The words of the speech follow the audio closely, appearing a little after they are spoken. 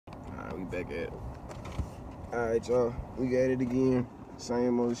back at it. Alright, y'all. We got it again.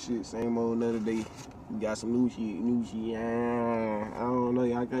 Same old shit, same old another day. We got some new shit. I don't know,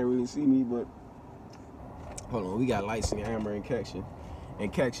 y'all can't really see me, but hold on, we got lights in the hammer and caction.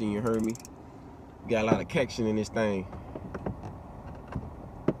 And caction, you heard me. We got a lot of caction in this thing.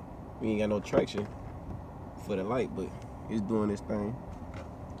 We ain't got no traction for the light, but it's doing this thing.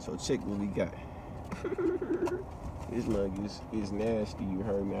 So check what we got. This mug is nasty, you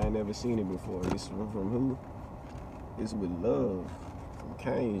heard me. I ain't never seen it before. This from who? It's with love. From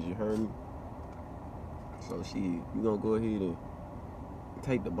Canes, you heard me. So shit, we gonna go ahead and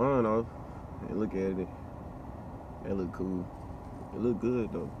take the bun off and look at it. That look cool. It look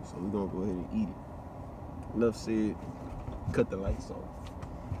good though. So we gonna go ahead and eat it. Enough said, cut the lights off.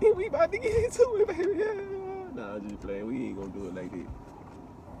 And we about to get into it, baby. Nah, I'm just playing. We ain't gonna do it like that.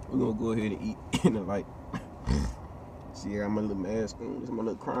 We gonna go ahead and eat in the light. See, I got my little mask on. This is my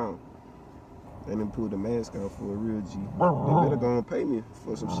little crown. They done pulled the mask out for a real G. They better go and pay me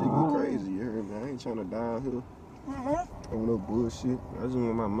for some shit get crazy, you heard me? I ain't trying to die out here on no bullshit. I just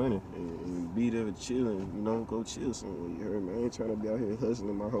want my money and be there chilling, you know, go chill somewhere, you heard me? I ain't trying to be out here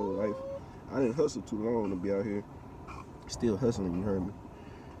hustling my whole life. I didn't hustle too long to be out here still hustling, you heard me?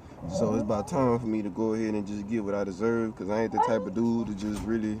 So it's about time for me to go ahead and just get what I deserve, because I ain't the type of dude to just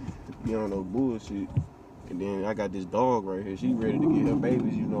really be on no bullshit. And then I got this dog right here. She ready to get her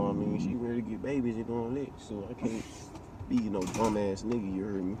babies, you know what I mean? She ready to get babies and all that. So I can't be no bum ass nigga, you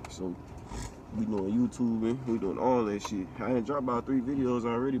heard me? So we doing YouTubing, we doing all that shit. I done dropped about 3 videos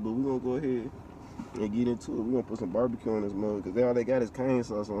already, but we gonna go ahead and get into it. We gonna put some barbecue on this mug, because all they got is cane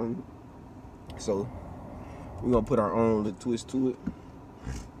sauce on it. So we gonna put our own little twist to it.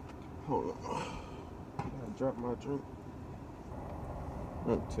 Hold on. I dropped my drink.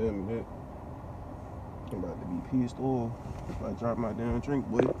 Don't tell me that. I'm about to be pissed off if I drop my damn drink,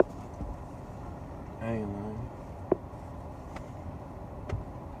 boy. I ain't lying.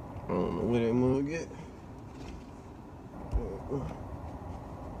 I don't know where that mug at.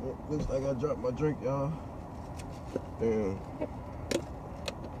 Looks like I dropped my drink, y'all. Damn.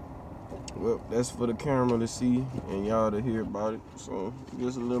 Well, that's for the camera to see and y'all to hear about it. So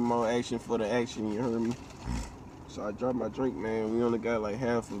just a little more action for the action, you heard me? So I dropped my drink, man. We only got like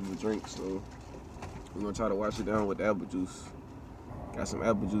half of the drink, so we're gonna try to wash it down with apple juice. Got some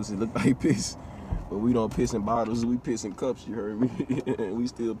apple juice, it look like piss. But we don't piss in bottles, we piss in cups, you heard me? We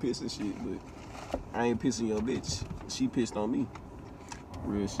still pissing shit, but I ain't pissing your bitch. She pissed on me.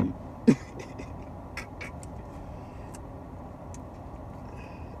 Real shit.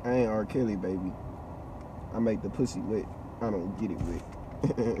 I ain't R. Kelly, baby. I make the pussy wet. I don't get it wet.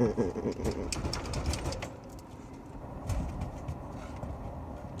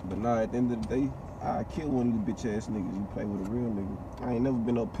 But nah, at the end of the day, I kill one of you bitch ass niggas you play with a real nigga. I ain't never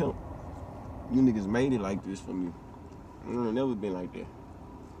been no pimp. You niggas made it like this for me. I ain't never been like that.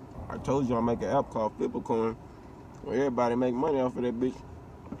 I told you I make an app called flipacoin where everybody make money off of that bitch.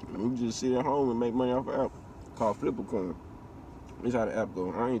 We just sit at home and make money off of an app called flipacoin. This how the app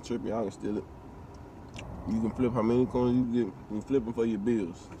go. I ain't tripping, y'all can steal it. You can flip how many coins you get. You flip them for your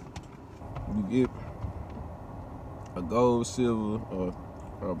bills. You get a gold, silver, or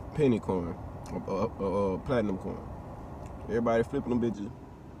a penny coin, or platinum coin. Everybody flipping them bitches.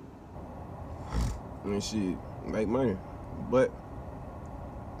 And shit, make money. But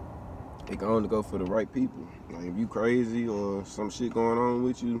it can only go for the right people. Like if you crazy or some shit going on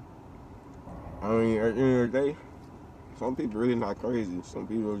with you, I mean, at the end of the day, some people really not crazy. Some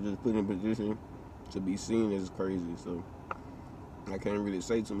people are just put in position to be seen as crazy. So I can't really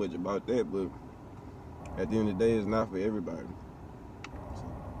say too much about that, but at the end of the day, it's not for everybody. So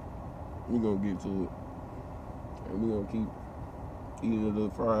we're gonna get to it. And we're gonna keep eating the little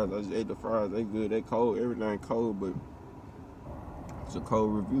fries. I just ate the fries, they good, they cold, everything cold, but it's a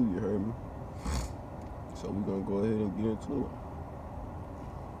cold review, you heard me? So we're gonna go ahead and get into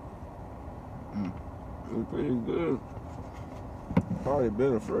it. It's pretty good. Probably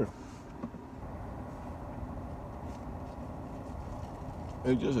better fresh.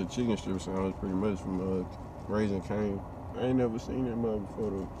 It's just a chicken strip sandwich pretty much from Raising Cane. I ain't never seen that mug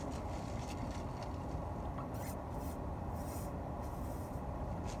before though.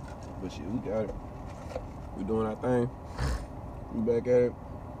 But shit, we got it. We doing our thing. We back at it.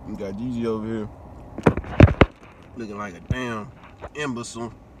 We got Gigi over here looking like a damn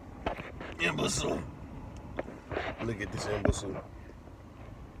imbecile. Look at this imbecile.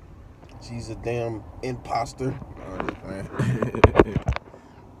 She's a damn imposter.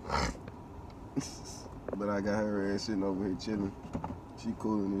 But I got her ass sitting over here chilling. She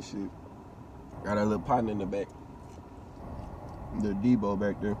cool in this shit. Got her little partner in the back. The Debo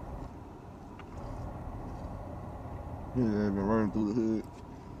back there. His ass been running through the hood.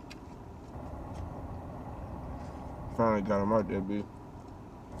 Finally got him out there, bitch.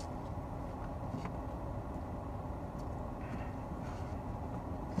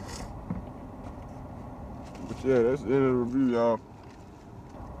 But yeah, that's the end of the review, y'all.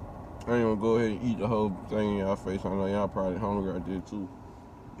 I ain't gonna go ahead and eat the whole thing in y'all face. I know y'all probably hungry out there too.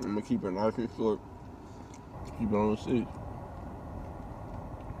 I'm gonna keep it nice and short. Keep it on the 6.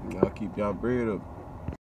 Y'all keep y'all bread up.